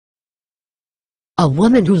A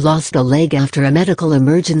woman who lost a leg after a medical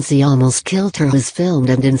emergency almost killed her has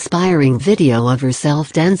filmed an inspiring video of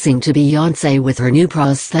herself dancing to Beyonce with her new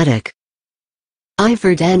prosthetic.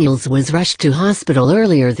 Ivor Daniels was rushed to hospital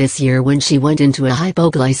earlier this year when she went into a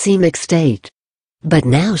hypoglycemic state. But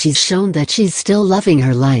now she's shown that she's still loving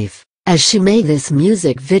her life, as she made this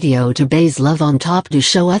music video to base love on top to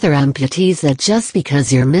show other amputees that just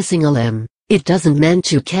because you're missing a limb, it doesn't mean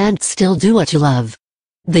you can't still do what you love.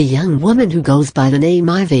 The young woman who goes by the name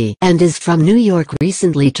Ivy and is from New York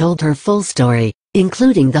recently told her full story,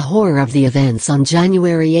 including the horror of the events on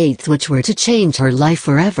January 8 which were to change her life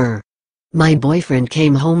forever. My boyfriend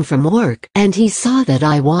came home from work and he saw that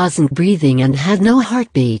I wasn't breathing and had no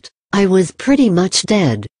heartbeat. I was pretty much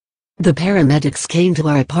dead. The paramedics came to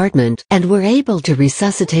our apartment and were able to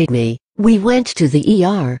resuscitate me. We went to the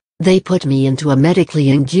ER, they put me into a medically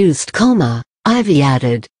induced coma, Ivy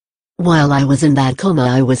added. While I was in that coma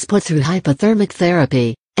I was put through hypothermic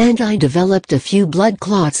therapy, and I developed a few blood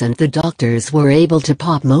clots and the doctors were able to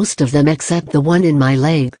pop most of them except the one in my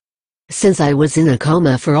leg. Since I was in a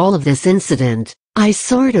coma for all of this incident, I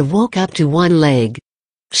sort of woke up to one leg.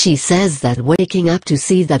 She says that waking up to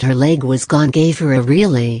see that her leg was gone gave her a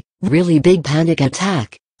really big panic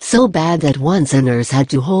attack, so bad that once a nurse had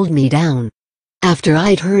to hold me down. After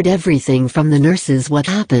I'd heard everything from the nurses what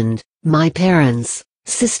happened, my parents,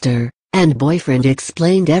 sister, and boyfriend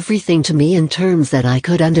explained everything to me in terms that I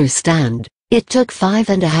could understand. It took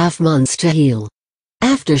 5.5 months to heal.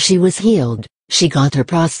 After she was healed, she got her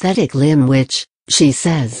prosthetic limb which, she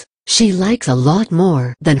says, she likes a lot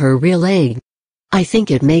more than her real leg. I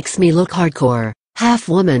think it makes me look hardcore, half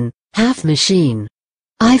woman, half machine.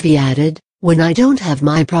 Ivy added, when I don't have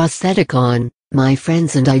my prosthetic on, my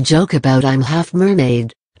friends and I joke about I'm half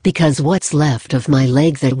mermaid, because what's left of my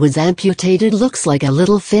leg that was amputated looks like a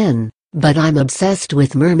little fin, but I'm obsessed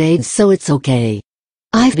with mermaids so it's okay.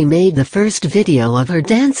 Ivy made the first video of her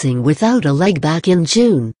dancing without a leg back in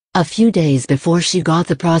June, a few days before she got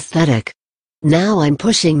the prosthetic. Now I'm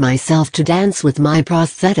pushing myself to dance with my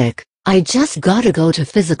prosthetic. I just gotta go to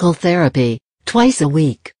physical therapy, twice a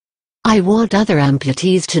week. I want other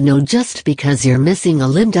amputees to know just because you're missing a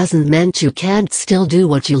limb doesn't mean you can't still do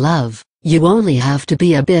what you love, you only have to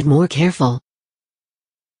be a bit more careful.